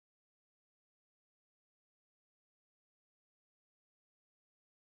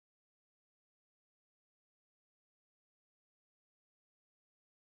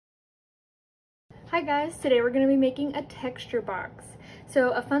Hi guys, today we're going to be making a texture box.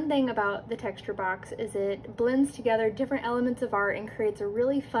 So a fun thing about the texture box is it blends together different elements of art and creates a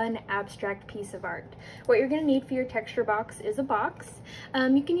really fun abstract piece of art. What you're going to need for your texture box is a box.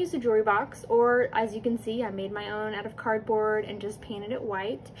 You can use a jewelry box, or as you can see, I made my own out of cardboard and just painted it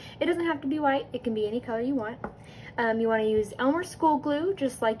white. It doesn't have to be white, it can be any color you want. You want to use Elmer school glue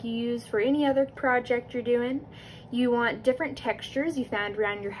just like you use for any other project you're doing. You want different textures you found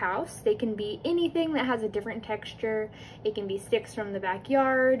around your house. They can be anything that has a different texture. It can be sticks from the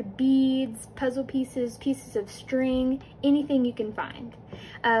backyard, beads, puzzle pieces, pieces of string, anything you can find.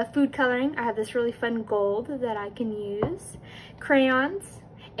 Food coloring, I have this really fun gold that I can use. Crayons,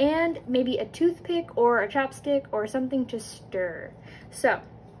 and maybe a toothpick or a chopstick or something to stir. So,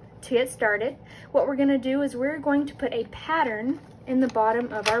 to get started, what we're gonna do is we're going to put a pattern in the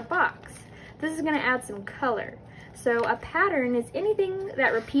bottom of our box. This is gonna add some color. So a pattern is anything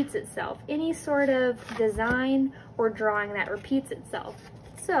that repeats itself, any sort of design or drawing that repeats itself.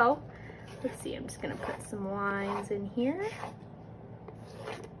 So let's see, I'm just gonna put some lines in here.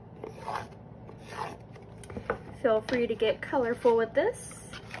 Feel free to get colorful with this.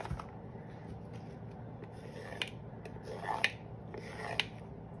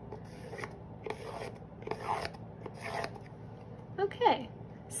 Okay,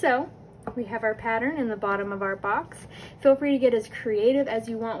 so we have our pattern in the bottom of our box. Feel free to get as creative as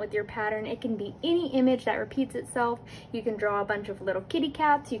you want with your pattern. It can be any image that repeats itself. You can draw a bunch of little kitty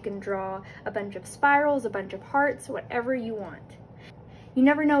cats, you can draw a bunch of spirals, a bunch of hearts, whatever you want. You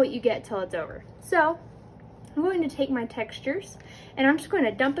never know what you get till it's over. So I'm going to take my textures and I'm just going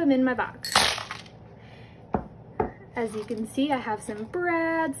to dump them in my box. As you can see, I have some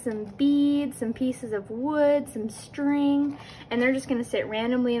brads, some beads, some pieces of wood, some string, and they're just gonna sit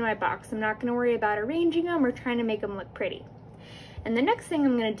randomly in my box. I'm not gonna worry about arranging them or trying to make them look pretty. And the next thing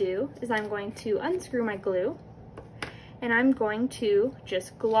I'm gonna do is I'm going to unscrew my glue, and I'm going to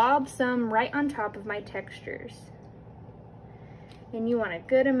just glob some right on top of my textures. And you want a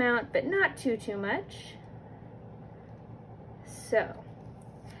good amount, but not too much. So,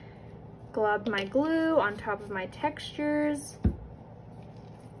 globbed my glue on top of my textures.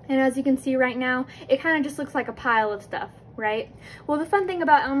 And as you can see right now, it kind of just looks like a pile of stuff, right? Well, the fun thing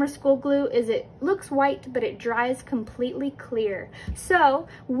about Elmer school glue is it looks white, but it dries completely clear. So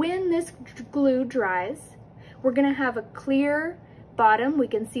when this glue dries, we're gonna have a clear bottom. We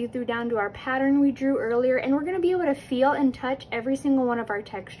can see through down to our pattern we drew earlier, and we're gonna be able to feel and touch every single one of our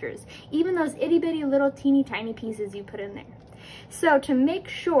textures, even those itty bitty little teeny tiny pieces you put in there. So to make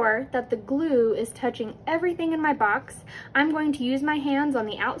sure that the glue is touching everything in my box, I'm going to use my hands on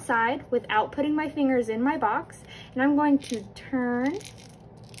the outside without putting my fingers in my box, and I'm going to turn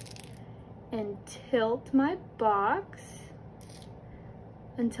and tilt my box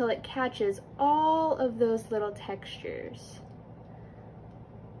until it catches all of those little textures.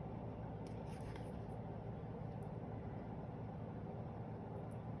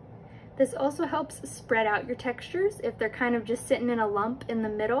 This also helps spread out your textures. If they're kind of just sitting in a lump in the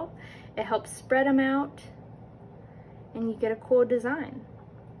middle, it helps spread them out and you get a cool design.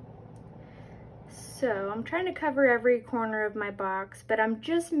 So I'm trying to cover every corner of my box, but I'm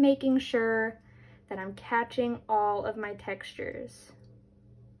just making sure that I'm catching all of my textures.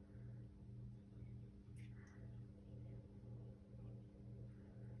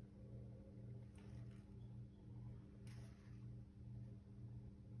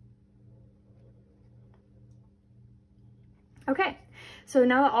 Okay, so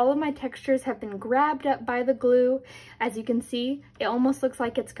now that all of my textures have been grabbed up by the glue, as you can see, it almost looks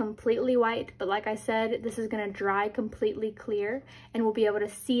like it's completely white, but like I said, this is gonna dry completely clear and we'll be able to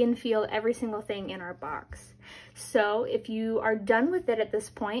see and feel every single thing in our box. So if you are done with it at this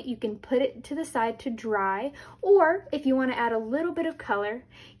point, you can put it to the side to dry, or if you wanna add a little bit of color,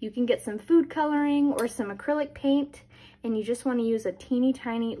 you can get some food coloring or some acrylic paint, and you just want to use a teeny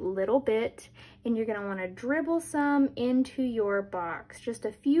tiny little bit, and you're going to want to dribble some into your box. Just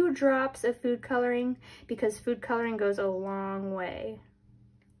a few drops of food coloring, because food coloring goes a long way.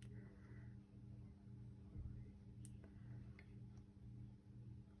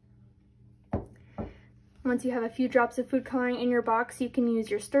 Once you have a few drops of food coloring in your box, you can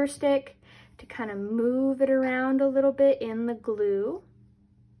use your stir stick to kind of move it around a little bit in the glue.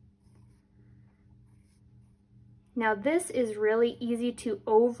 Now this is really easy to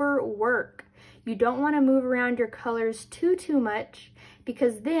overwork. You don't want to move around your colors too much,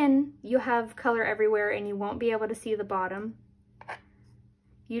 because then you'll have color everywhere and you won't be able to see the bottom.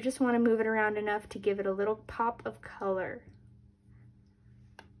 You just want to move it around enough to give it a little pop of color.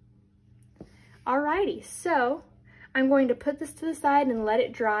 Alrighty, so I'm going to put this to the side and let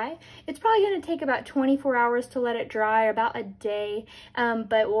it dry. It's probably going to take about 24 hours to let it dry, about a day,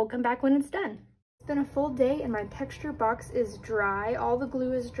 but we'll come back when it's done. It's been a full day and my texture box is dry. All the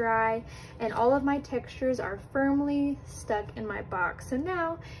glue is dry and all of my textures are firmly stuck in my box. So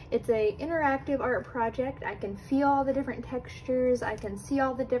now it's an interactive art project. I can feel all the different textures. I can see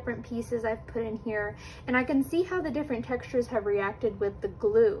all the different pieces I've put in here, and I can see how the different textures have reacted with the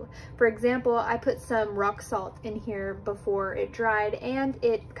glue. For example, I put some rock salt in here before it dried and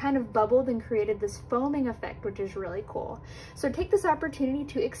it kind of bubbled and created this foaming effect, which is really cool. So take this opportunity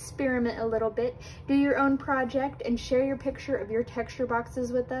to experiment a little bit. Do your own project and share your picture of your texture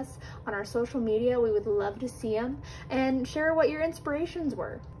boxes with us on our social media. We would love to see them, and share what your inspirations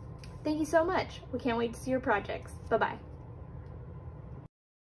were. Thank you so much. We can't wait to see your projects. Bye-bye.